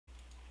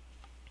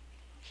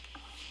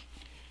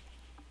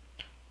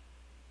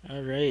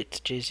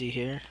Alright, JZ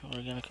here.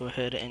 We're going to go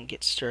ahead and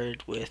get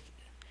started with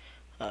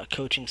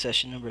coaching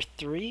session number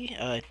 3,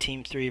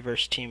 Team 3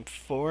 versus Team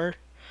 4.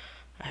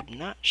 I'm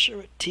not sure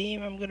what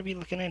team I'm going to be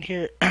looking at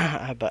here,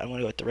 but I'm going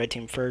to go with the red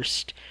team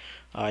first.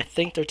 I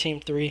think they're Team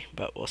 3,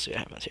 but we'll see what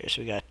happens here.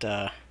 So we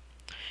got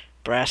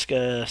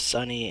Braska,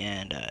 Sunny,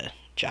 and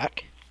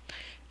Jack.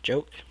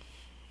 Joke.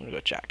 I'm going to go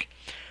with Jack.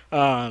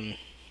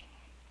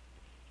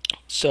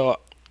 So,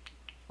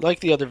 like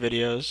the other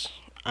videos,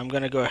 I'm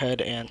going to go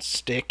ahead and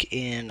stick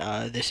in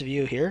this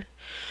view here.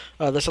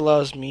 This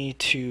allows me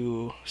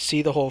to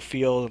see the whole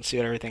field and see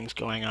what everything's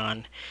going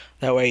on.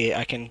 That way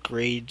I can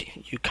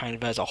grade you kind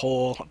of as a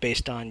whole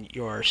based on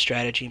your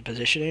strategy and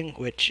positioning,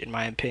 which in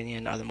my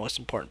opinion are the most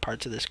important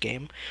parts of this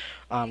game.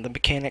 The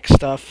mechanic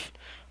stuff,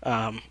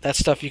 that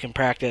stuff you can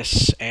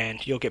practice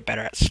and you'll get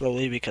better at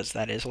slowly because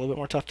that is a little bit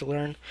more tough to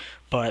learn.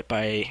 But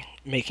by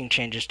making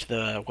changes to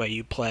the way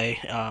you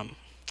play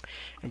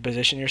and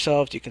position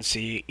yourselves, you can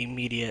see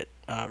immediate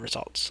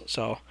results.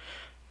 So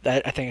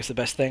that I think is the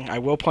best thing. I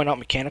will point out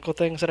mechanical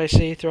things that I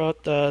see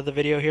throughout the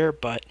video here,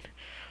 but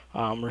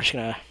we're just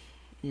going to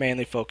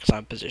mainly focus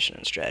on position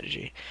and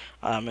strategy.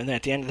 And then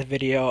at the end of the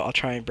video, I'll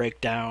try and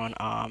break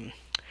down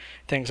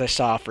things I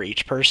saw for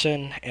each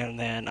person, and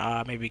then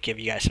maybe give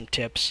you guys some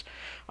tips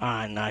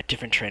on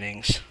different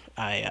trainings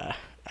I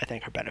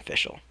think are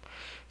beneficial.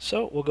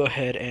 So we'll go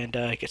ahead and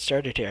get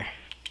started here.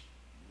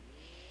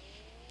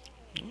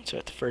 So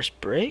at the first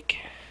break,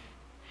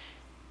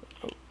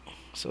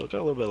 so it got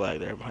a little bit of lag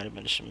there, might have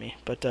been just from me.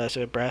 But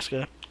so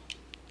Braska.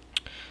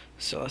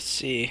 So let's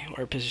see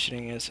where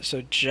positioning is.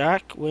 So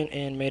Jack went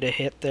and made a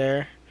hit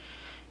there,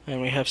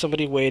 and we have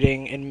somebody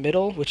waiting in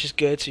middle, which is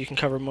good, so you can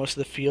cover most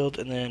of the field.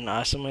 And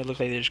then somebody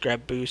looked like they just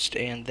grabbed boost,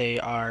 and they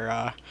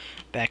are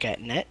back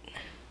at net.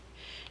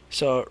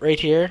 So right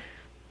here,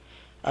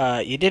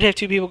 you did have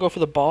two people go for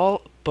the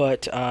ball,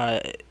 but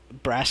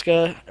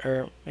Braska,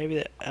 or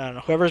maybe I don't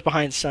know, whoever's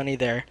behind Sunny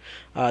there,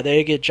 they did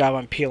a good job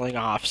on peeling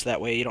off, so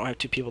that way you don't have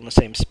two people in the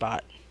same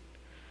spot.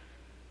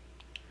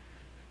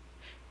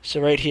 So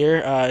right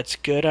here, it's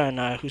good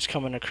on who's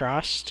coming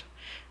across.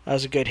 That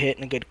was a good hit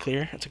and a good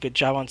clear. That's a good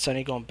job on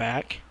Sunny going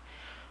back.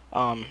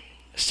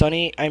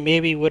 Sunny, I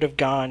maybe would have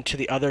gone to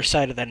the other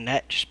side of the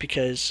net just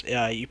because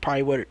you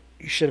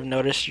should have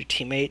noticed your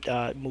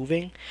teammate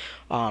moving.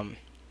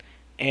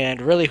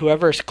 And really,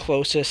 whoever is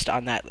closest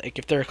on that, like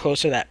if they're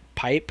closer to that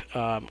pipe,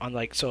 on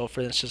like, so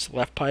for instance, the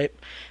left pipe,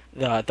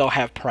 they'll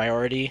have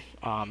priority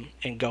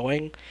in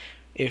going,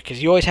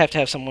 because you always have to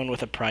have someone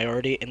with a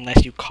priority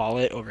unless you call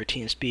it over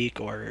TeamSpeak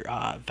or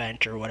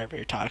Vent or whatever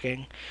you're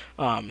talking.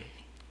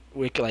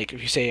 Like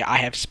if you say I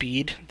have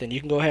speed, then you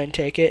can go ahead and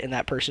take it, and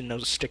that person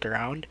knows to stick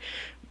around.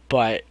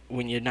 But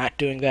when you're not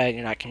doing that and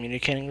you're not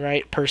communicating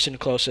right, person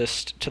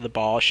closest to the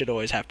ball should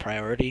always have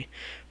priority,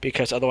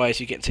 because otherwise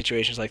you get in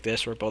situations like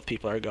this where both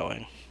people are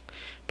going.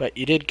 But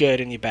you did good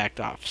and you backed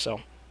off,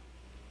 so.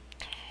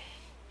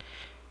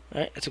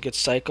 Alright, that's a good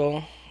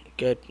cycle.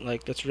 Good,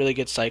 like that's really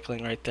good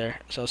cycling right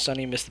there. So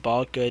Sunny missed the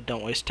ball, good,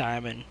 don't waste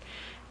time and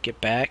get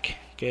back.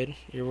 Good.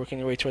 You're working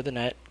your way toward the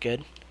net,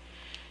 good.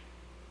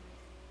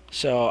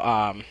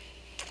 So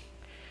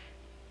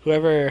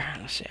whoever,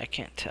 let's see, I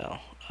can't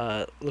tell.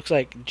 Looks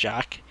like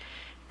Jack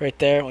right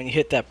there. When you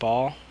hit that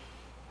ball,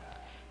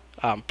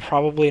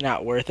 probably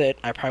not worth it.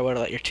 I probably would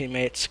have let your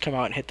teammates come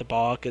out and hit the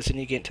ball, because then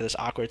you get into this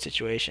awkward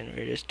situation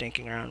where you're just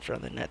dinking around in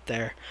front of the net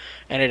there,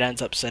 and it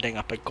ends up setting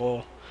up a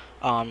goal.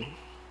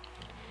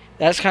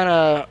 That's kind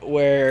of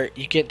where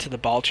you get to the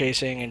ball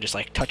chasing and just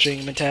like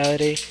touching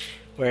mentality,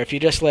 where if you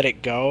just let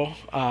it go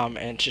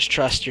and just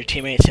trust your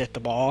teammates hit the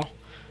ball,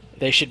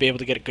 they should be able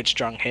to get a good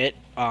strong hit.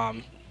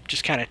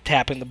 Just kind of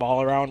tapping the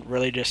ball around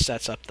really just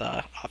sets up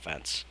the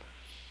offense.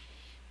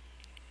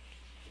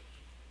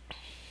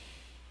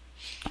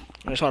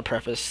 I just want to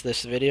preface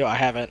this video, I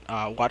haven't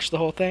watched the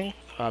whole thing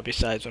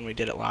besides when we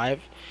did it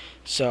live,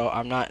 so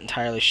I'm not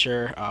entirely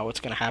sure what's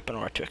going to happen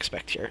or what to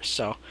expect here.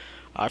 So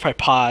if I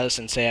pause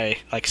and say I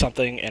like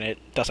something and it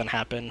doesn't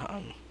happen,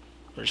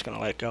 we're just going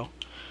to let it go.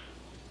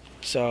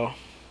 So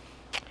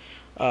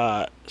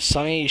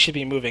Sunny, you should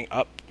be moving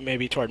up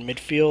maybe toward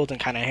midfield and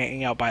kind of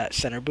hanging out by that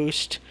center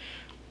boost.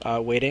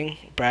 Waiting.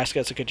 Braska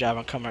does a good job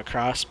on coming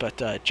across,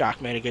 but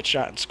Jock made a good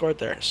shot and scored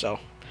there. So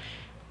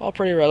all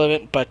pretty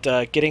relevant, but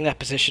getting that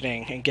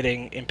positioning and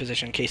getting in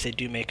position in case they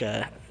do make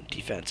a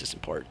defense is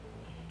important.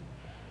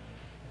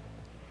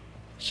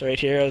 So right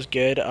here, I was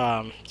good.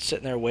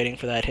 Sitting there waiting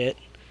for that hit.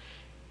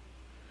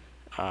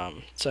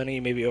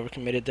 Sunny maybe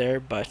overcommitted there,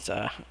 but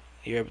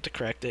you're able to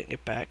correct it and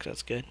get back. So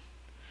that's good.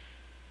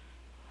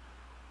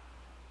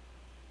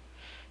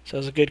 So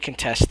it was a good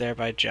contest there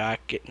by Jock,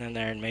 getting in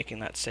there and making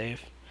that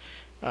save.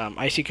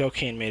 Icy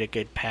Cocaine made a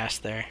good pass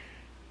there.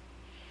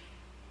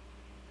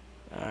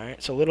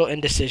 Alright, so a little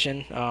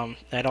indecision.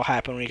 That'll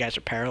happen when you guys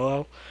are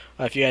parallel.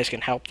 If you guys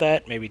can help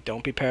that, maybe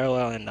don't be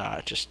parallel, and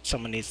just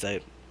someone needs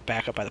to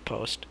back up by the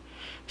post.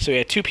 So we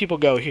had two people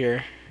go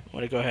here. I'm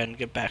going to go ahead and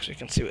get back so we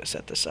can see what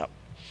set this up.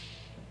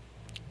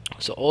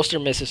 So Ulster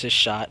misses his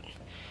shot.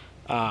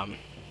 That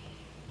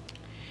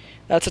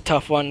That's a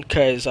tough one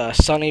because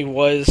Sonny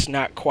was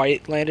not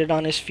quite landed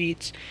on his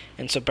feet,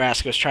 and so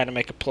Braska was trying to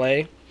make a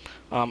play.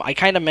 I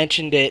kind of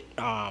mentioned it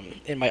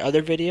in my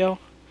other video,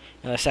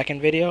 in the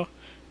second video.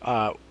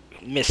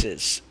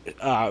 Misses.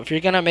 If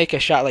you're going to make a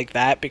shot like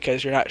that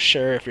because you're not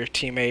sure if your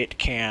teammate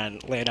can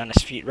land on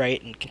his feet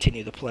right and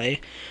continue the play,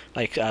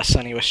 like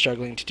Sonny was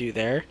struggling to do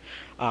there,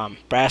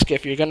 Braska,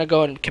 if you're going to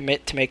go and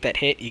commit to make that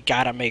hit, you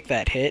got to make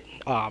that hit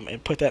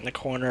and put that in the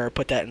corner or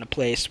put that in a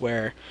place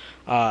where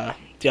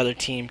the other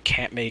team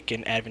can't make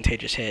an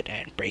advantageous hit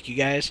and break you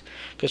guys.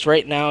 Because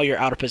right now you're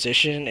out of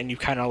position and you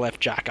kind of left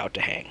Jock out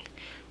to hang.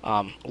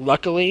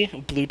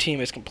 Luckily, blue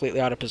team is completely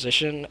out of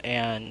position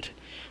and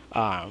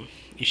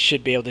you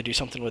should be able to do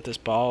something with this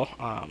ball,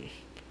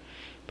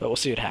 but we'll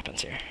see what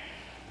happens here.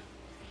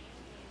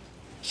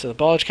 So the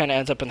ball just kind of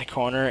ends up in the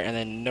corner, and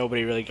then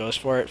nobody really goes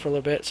for it for a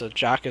little bit. So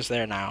Jock is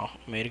there now.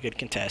 Made a good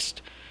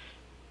contest.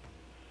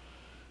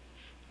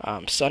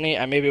 Sonny,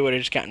 I maybe would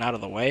have just gotten out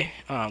of the way.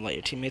 Let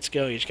your teammates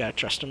go. You just got to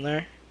trust them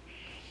there.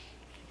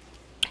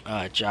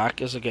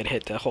 Jock is a good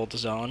hit to hold the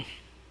zone.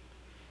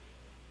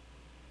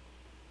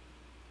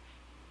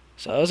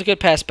 So that was a good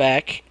pass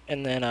back,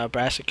 and then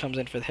Braska comes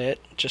in for the hit.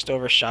 Just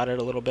overshot it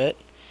a little bit.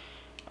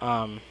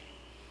 Alright,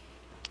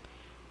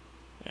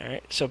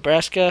 so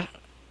Braska,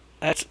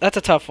 that's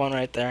a tough one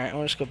right there. I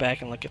want to just go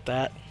back and look at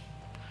that.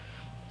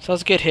 So that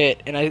was a good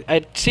hit, and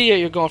I see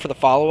you're going for the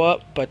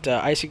follow-up, but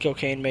Icy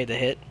Cocaine made the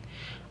hit.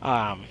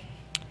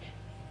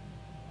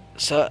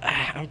 So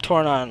I'm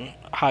torn on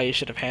how you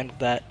should have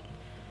handled that.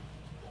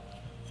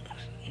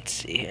 Let's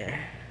see here.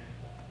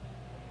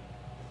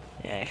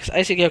 Yeah, because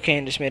Icy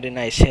Cocaine just made a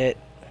nice hit.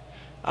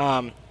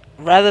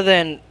 Rather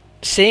than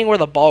seeing where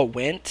the ball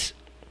went,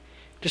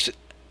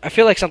 I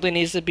feel like something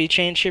needs to be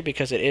changed here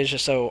because it is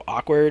just so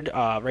awkward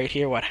right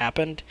here what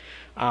happened.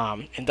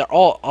 And they're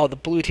all the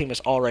blue team is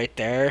all right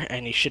there,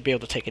 and you should be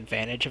able to take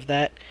advantage of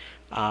that.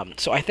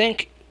 So I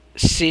think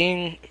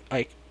seeing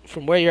like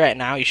from where you're at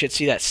now, you should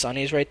see that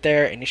Sonny's right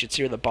there, and you should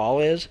see where the ball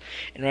is.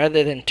 And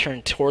rather than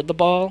turn toward the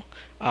ball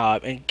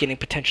and getting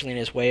potentially in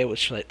his way,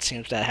 which it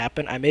seems to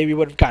happen, I maybe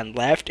would have gone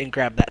left and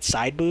grabbed that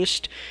side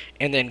boost,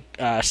 and then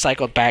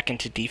cycled back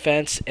into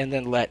defense, and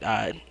then let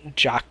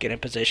Jock get in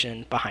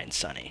position behind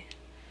Sonny.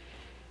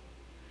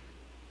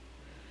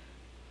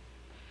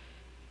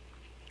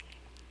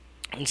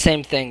 And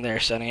same thing there,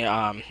 Sonny.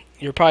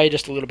 You're probably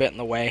just a little bit in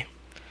the way.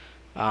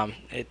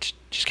 It's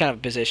just kind of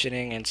a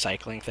positioning and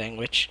cycling thing,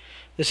 which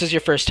this is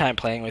your first time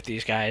playing with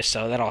these guys,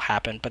 so that'll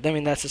happen. But I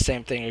mean, that's the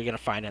same thing you're going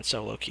to find in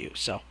solo queue,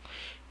 so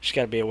just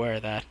got to be aware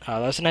of that. That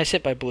was a nice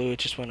hit by blue. It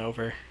just went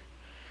over.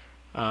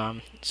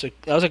 So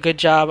that was a good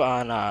job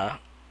on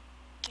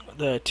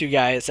the two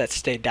guys that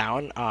stayed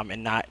down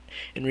and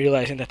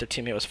realizing that their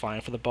teammate was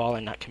flying for the ball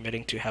and not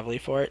committing too heavily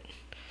for it.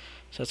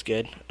 So that's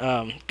good.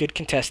 Good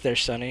contest there,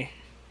 Sonny.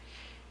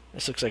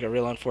 This looks like a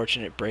real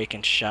unfortunate break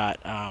and shot.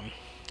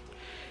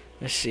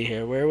 Let's see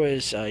here. Where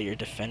was your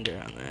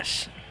defender on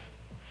this?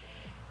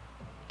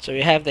 So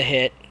we have the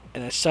hit,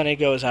 and then Sonny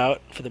goes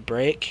out for the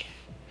break.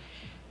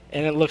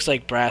 And it looks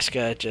like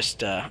Braska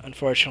just,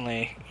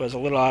 unfortunately, was a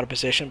little out of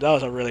position. But that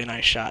was a really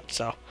nice shot.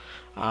 So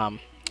a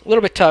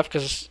little bit tough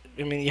because,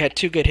 I mean, you had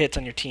two good hits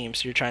on your team,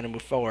 so you're trying to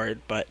move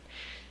forward. But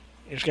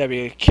you just got to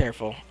be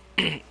careful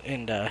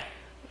on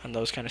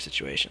those kind of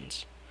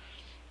situations.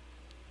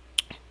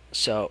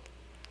 So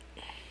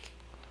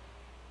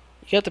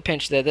you got the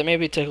pinch there. That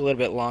maybe took a little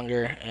bit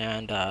longer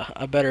and not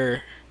a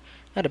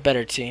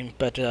better team,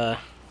 but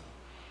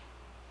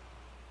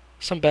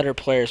some better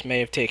players may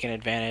have taken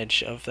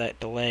advantage of that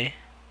delay.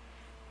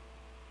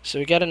 So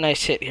we got a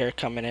nice hit here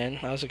coming in.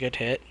 That was a good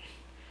hit.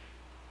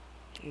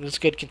 It was a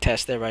good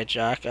contest there by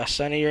Jock.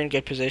 Sonny, you're in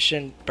good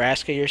position.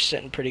 Braska, you're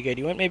sitting pretty good.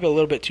 You went maybe a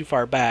little bit too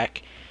far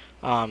back.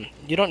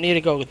 You don't need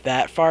to go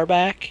that far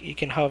back. You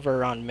can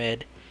hover around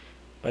mid.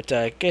 But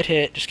good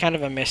hit. Just kind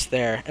of a miss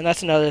there. And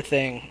that's another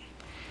thing.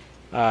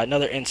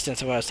 Another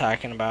instance of what I was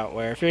talking about,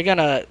 where if you're going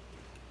to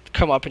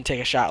come up and take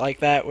a shot like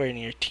that, where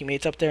your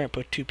teammate's up there and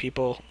put two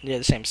people near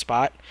the same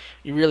spot,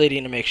 you really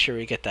need to make sure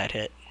we get that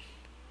hit.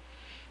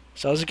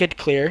 So that was a good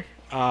clear.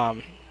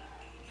 That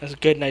was a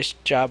good, nice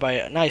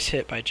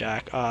hit by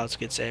Jock. Oh, that was a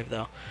good save,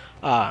 though.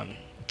 That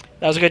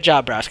was a good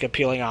job, Braska,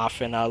 peeling off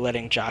and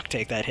letting Jock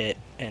take that hit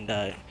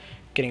and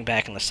getting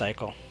back in the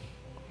cycle.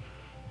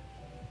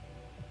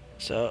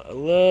 So a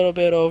little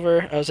bit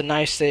over. That was a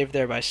nice save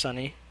there by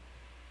Sonny.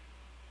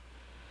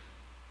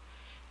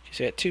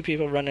 So we got two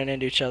people running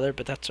into each other,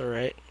 but that's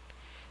alright.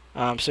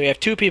 So we have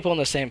two people in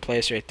the same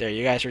place right there.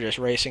 You guys are just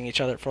racing each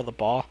other for the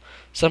ball.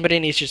 Somebody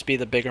needs to just be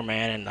the bigger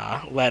man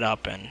and let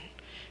up and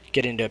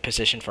get into a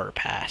position for a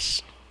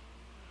pass.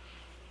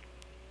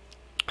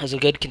 That was a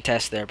good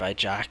contest there by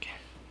Jock.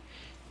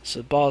 So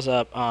the ball's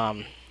up.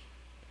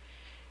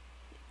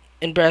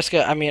 In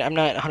Braska, I mean, I'm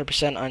not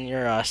 100% on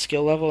your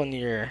skill level and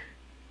your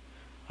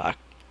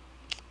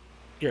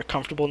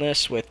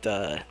comfortableness with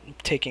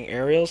taking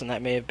aerials, and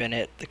that may have been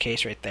the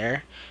case right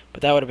there,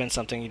 but that would have been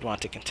something you'd want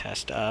to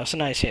contest. It's a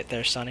nice hit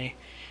there, Sonny.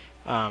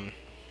 I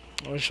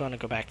just want to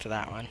go back to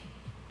that one.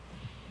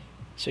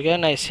 So we got a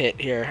nice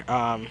hit here.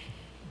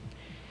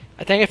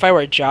 I think if I were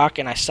a Jock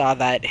and I saw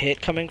that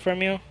hit coming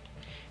from you,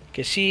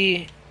 because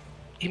he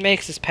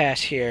makes this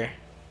pass here,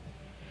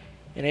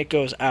 and it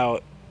goes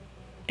out,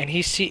 and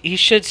he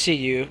should see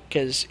you,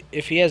 because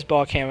if he has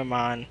ball cam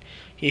on,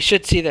 he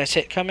should see this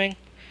hit coming.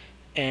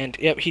 And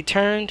yep, he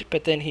turned,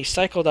 but then he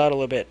cycled out a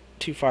little bit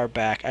too far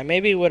back. I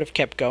maybe would have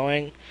kept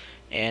going,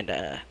 and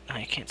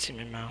I can't see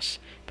my mouse,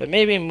 but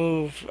maybe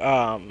move.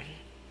 I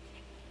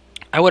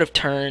would have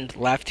turned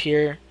left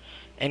here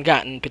and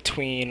gotten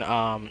between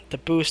the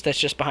boost that's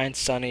just behind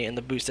Sunny and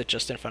the boost that's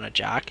just in front of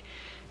Jock.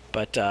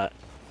 But that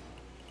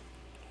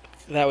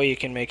way you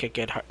can make a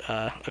good,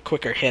 a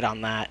quicker hit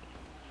on that.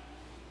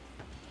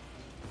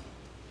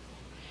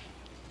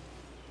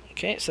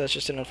 Okay, so that's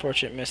just an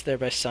unfortunate miss there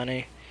by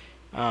Sunny.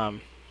 So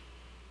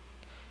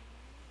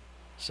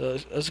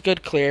it was a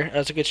good clear. That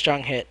was a good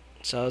strong hit.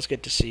 So it was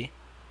good to see.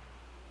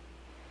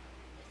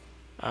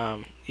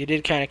 You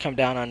did kind of come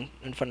down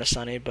in front of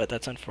Sunny, but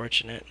that's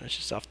unfortunate. It's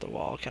just off the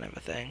wall kind of a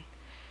thing.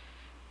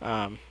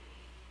 Alright,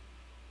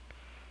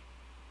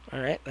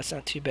 that's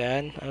not too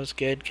bad. That was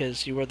good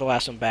because you were the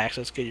last one back,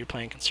 so it's good you're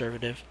playing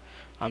conservative.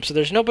 So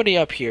there's nobody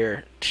up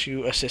here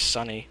to assist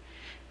Sunny.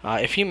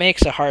 If he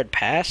makes a hard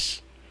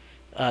pass,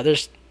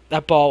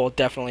 that ball will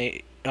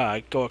definitely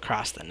go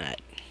across the net.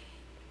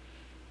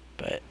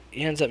 But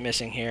he ends up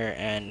missing here,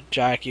 and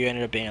Jock, you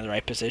ended up being in the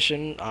right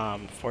position.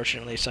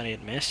 Fortunately, Sunny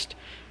had missed.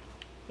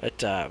 But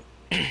so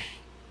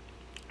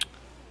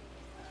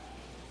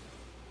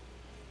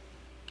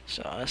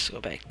let's go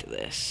back to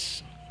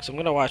this. So I'm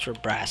gonna watch where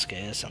Braska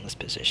is on this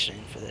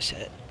position for this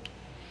hit.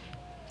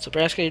 So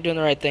Braska, you're doing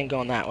the right thing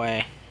going that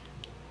way.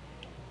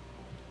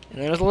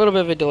 And there was a little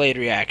bit of a delayed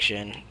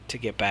reaction to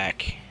get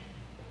back.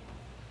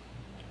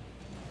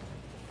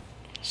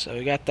 So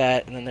we got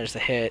that, and then there's the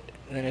hit,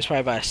 and then there's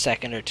probably about a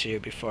second or two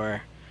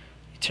before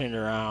you turned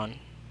around.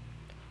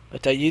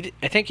 But I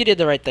think you did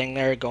the right thing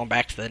there, going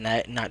back to the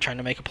net and not trying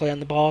to make a play on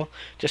the ball,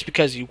 just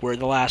because you were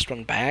the last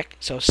one back.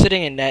 So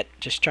sitting in net,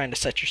 just trying to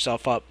set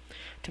yourself up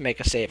to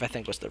make a save, I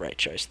think was the right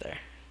choice there.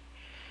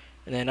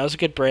 And then that was a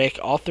good break.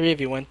 All three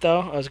of you went,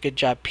 though. That was a good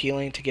job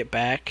peeling to get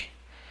back.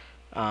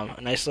 A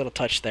nice little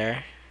touch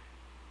there.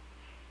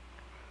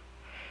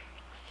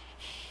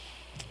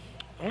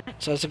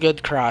 So it's a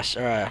good cross,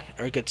 or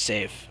a good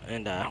save,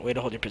 and way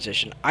to hold your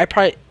position. I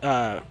probably,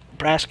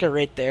 Braska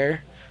right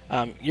there,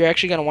 you're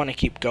actually going to want to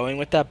keep going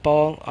with that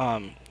ball.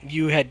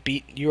 You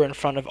were in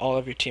front of all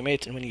of your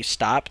teammates, and when you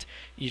stopped,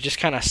 you just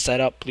kind of set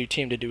up blue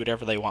team to do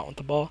whatever they want with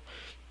the ball.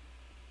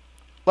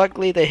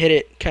 Luckily, they hit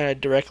it kind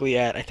of directly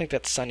at, I think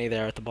that's Sunny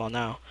there at the ball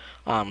now,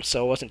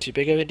 so it wasn't too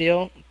big of a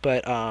deal,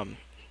 but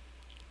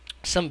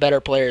some better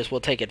players will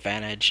take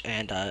advantage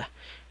and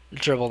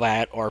dribble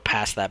that or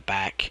pass that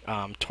back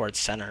towards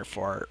center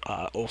for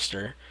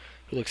Ulster,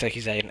 who looks like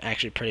he's in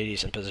actually pretty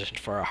decent position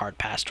for a hard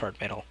pass toward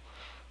middle.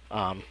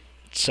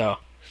 So,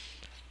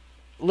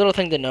 little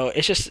thing to note,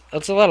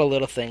 it's a lot of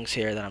little things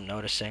here that I'm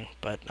noticing,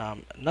 but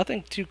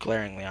nothing too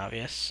glaringly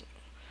obvious.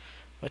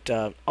 But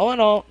all in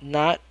all,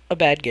 not a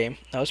bad game.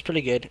 That was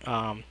pretty good.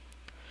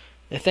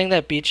 The thing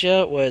that beat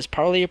you was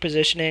probably your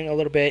positioning a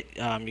little bit.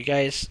 You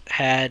guys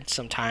had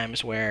some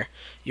times where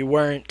you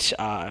weren't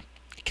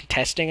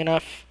contesting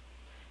enough.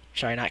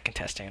 Sorry, not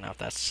contesting enough.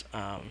 That's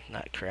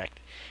not correct.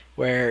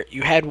 Where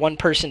you had one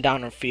person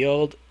down in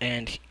field,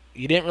 and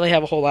you didn't really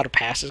have a whole lot of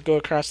passes go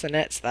across the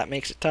net, so that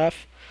makes it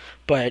tough.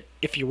 But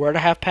if you were to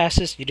have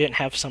passes, you didn't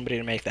have somebody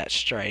to make that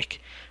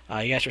strike.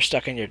 You guys were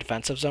stuck in your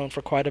defensive zone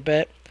for quite a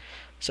bit.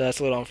 So that's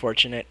a little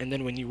unfortunate. And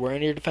then when you were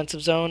in your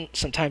defensive zone,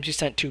 sometimes you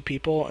sent two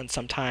people, and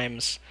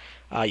sometimes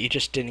you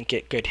just didn't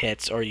get good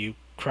hits, or you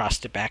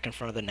crossed it back in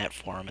front of the net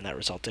for them, and that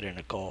resulted in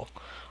a goal.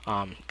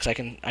 Because I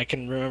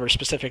can remember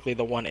specifically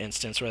the one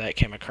instance where that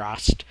came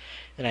across,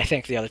 and I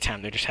think the other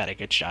time they just had a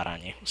good shot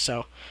on you.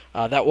 So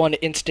that one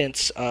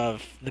instance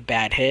of the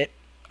bad hit,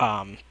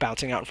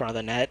 bouncing out in front of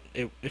the net,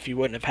 if you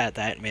wouldn't have had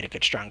that and made a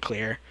good strong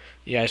clear,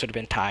 you guys would have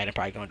been tied and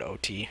probably going to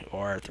OT,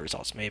 or the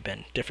results may have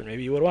been different.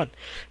 Maybe you would have won.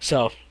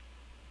 So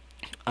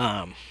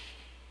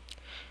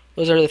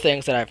those are the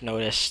things that I've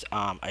noticed.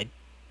 I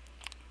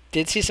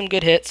did see some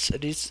good hits,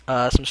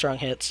 some strong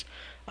hits,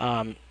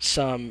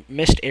 some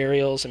missed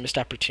aerials and missed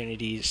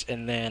opportunities,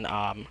 and then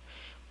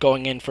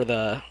going in for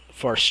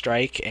a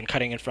strike and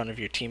cutting in front of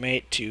your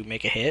teammate to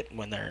make a hit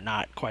when they're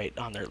not quite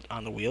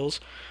on the wheels.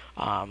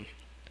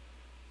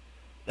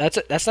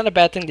 That's not a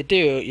bad thing to do.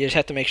 You just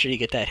have to make sure you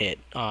get that hit.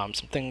 Some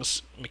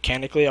things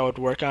mechanically I would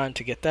work on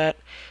to get that.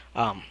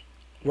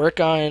 Work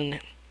on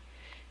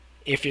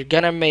if you're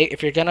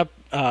gonna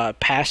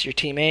pass your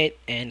teammate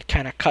and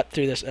kind of cut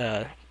through this,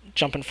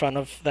 jump in front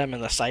of them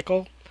in the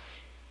cycle.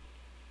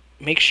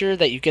 Make sure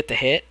that you get the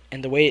hit,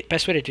 and the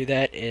best way to do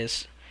that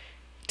is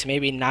to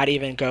maybe not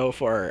even go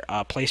for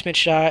a placement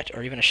shot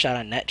or even a shot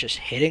on net, just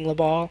hitting the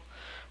ball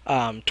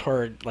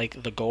toward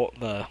like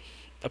the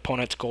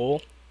opponent's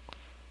goal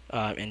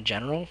in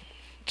general.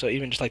 So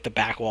even just like the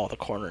back wall, the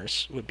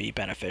corners would be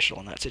beneficial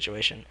in that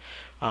situation.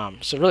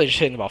 So really just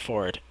hitting the ball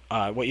forward.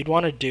 What you'd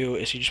want to do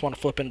is you just want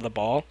to flip into the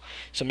ball.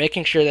 So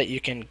making sure that you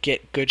can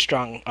get good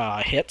strong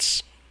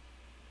hits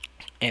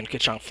and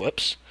Ka-Chunk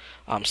flips.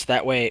 So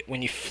that way,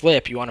 when you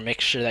flip, you want to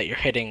make sure that you're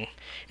hitting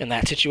in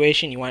that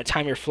situation. You want to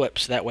time your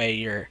flips that way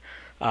your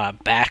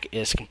back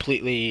is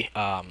completely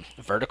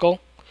vertical.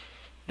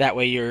 That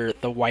way, you're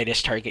the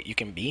widest target you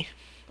can be.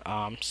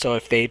 So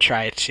if they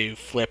try to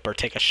flip or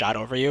take a shot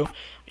over you,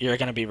 you're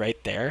going to be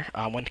right there.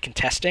 When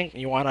contesting,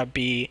 you want to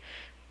be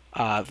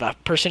the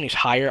person who's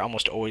higher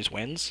almost always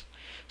wins.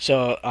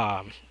 So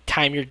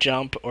time your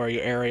jump or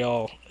your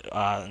aerial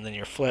and then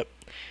your flip,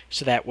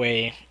 so that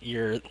way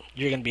you're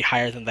going to be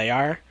higher than they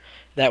are.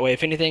 That way,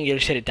 if anything, you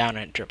just hit it down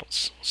and it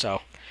dribbles.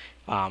 So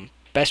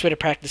best way to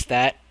practice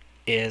that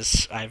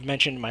is, I've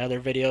mentioned in my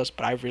other videos,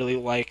 but I really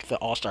like the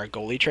All-Star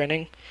goalie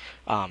training.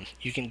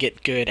 You can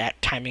get good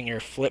at timing your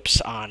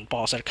flips on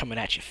balls that are coming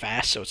at you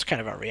fast, so it's kind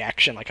of a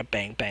reaction, like a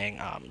bang bang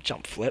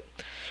jump flip,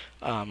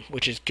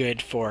 which is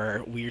good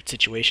for weird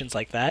situations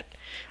like that.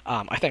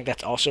 I think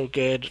that's also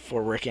good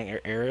for working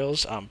your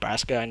aerials.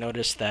 Braska, I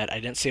noticed that I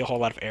didn't see a whole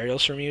lot of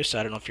aerials from you, so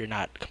I don't know if you're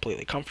not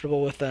completely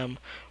comfortable with them,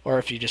 or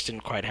if you just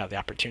didn't quite have the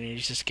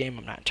opportunities this game.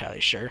 I'm not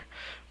entirely sure.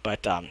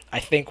 But I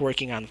think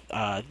working on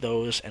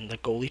those and the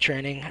goalie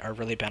training are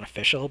really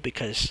beneficial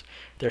because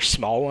they're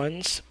small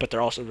ones, but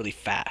they're also really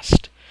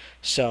fast.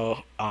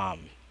 So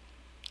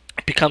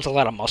it becomes a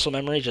lot of muscle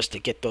memory just to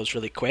get those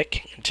really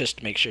quick, and just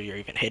to make sure you're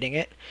even hitting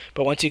it.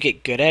 But once you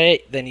get good at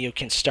it, then you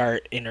can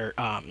start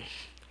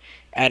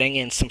adding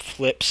in some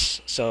flips.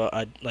 So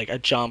like a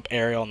jump,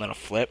 aerial, and then a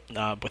flip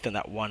within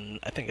that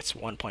I think it's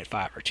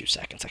 1.5 or 2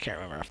 seconds. I can't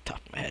remember off the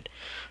top of my head.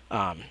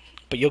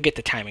 But you'll get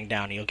the timing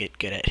down, and you'll get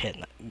good at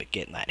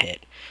getting that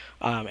hit.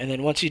 And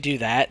then once you do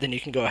that, then you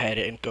can go ahead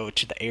and go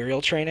to the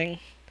aerial training.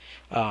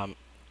 I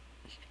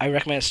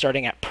recommend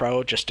starting at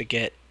pro just to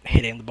get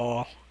hitting the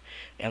ball.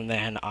 And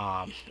then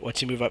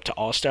once you move up to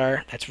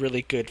All-Star, that's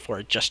really good for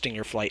adjusting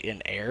your flight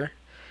in air.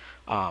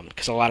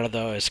 Because a lot of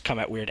those come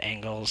at weird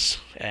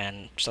angles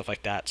and stuff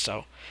like that.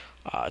 So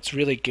it's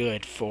really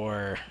good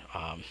for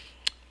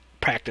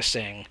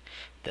practicing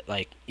that,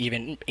 like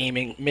even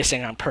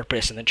missing on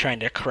purpose and then trying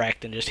to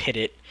correct and just hit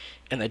it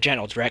in the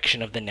general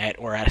direction of the net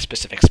or at a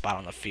specific spot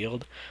on the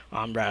field,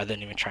 rather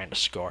than even trying to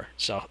score.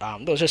 So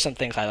those are some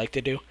things I like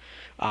to do.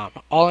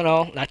 All in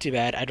all, not too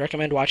bad. I'd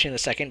recommend watching the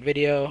second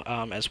video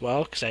as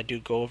well, because I do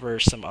go over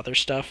some other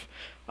stuff.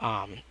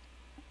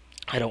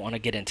 I don't want to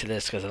get into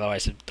this because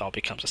otherwise it all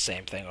becomes the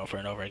same thing over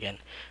and over again.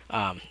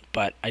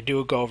 But I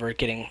do go over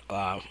working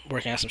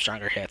on some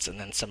stronger hits and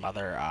then some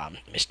other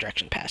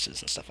misdirection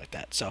passes and stuff like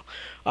that. So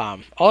all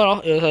in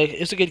all, it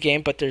was a good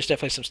game, but there's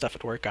definitely some stuff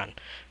to work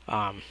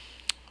on.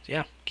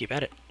 Yeah, keep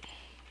at it.